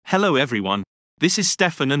Hello everyone, this is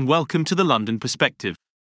Stefan and welcome to the London Perspective.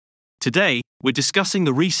 Today, we're discussing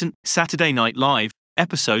the recent Saturday Night Live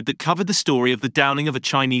episode that covered the story of the downing of a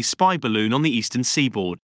Chinese spy balloon on the eastern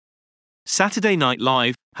seaboard. Saturday Night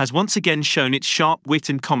Live has once again shown its sharp wit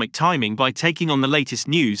and comic timing by taking on the latest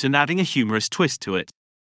news and adding a humorous twist to it.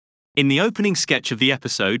 In the opening sketch of the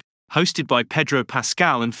episode, hosted by Pedro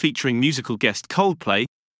Pascal and featuring musical guest Coldplay,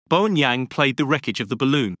 Bowen Yang played the wreckage of the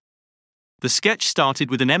balloon. The sketch started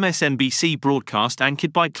with an MSNBC broadcast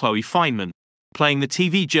anchored by Chloe Fineman, playing the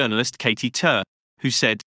TV journalist Katie Tur, who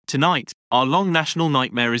said, "Tonight, our long national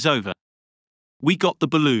nightmare is over. We got the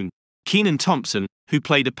balloon." Kenan Thompson, who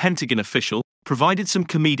played a Pentagon official, provided some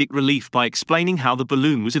comedic relief by explaining how the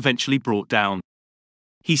balloon was eventually brought down.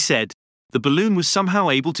 He said, "The balloon was somehow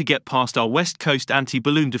able to get past our West Coast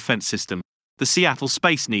anti-balloon defense system, the Seattle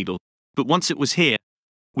Space Needle, but once it was here,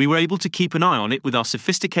 we were able to keep an eye on it with our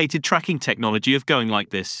sophisticated tracking technology of going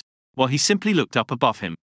like this, while he simply looked up above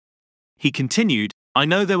him." He continued, "I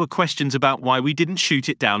know there were questions about why we didn't shoot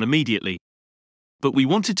it down immediately. But we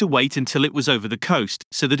wanted to wait until it was over the coast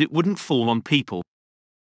so that it wouldn't fall on people."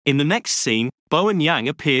 In the next scene, Bowen Yang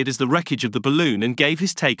appeared as the wreckage of the balloon and gave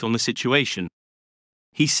his take on the situation.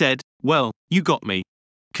 He said, "Well, you got me.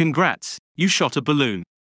 Congrats, you shot a balloon."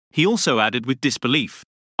 He also added with disbelief,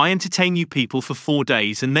 "I entertain you people for 4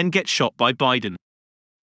 days and then get shot by Biden.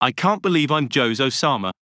 I can't believe I'm Joe's Osama."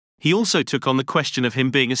 He also took on the question of him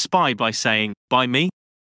being a spy by saying, "By me?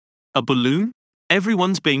 A balloon?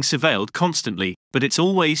 Everyone's being surveilled constantly, but it's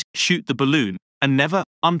always, shoot the balloon, and never,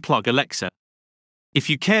 unplug Alexa. If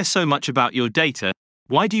you care so much about your data,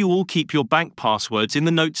 why do you all keep your bank passwords in the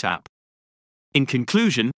Notes app?" In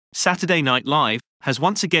conclusion, Saturday Night Live has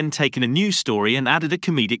once again taken a news story and added a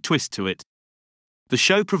comedic twist to it. The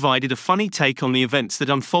show provided a funny take on the events that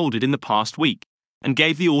unfolded in the past week, and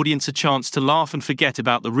gave the audience a chance to laugh and forget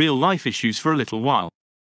about the real-life issues for a little while.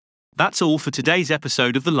 That's all for today's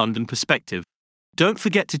episode of the London Perspective. Don't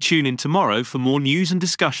forget to tune in tomorrow for more news and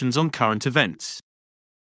discussions on current events.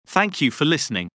 Thank you for listening.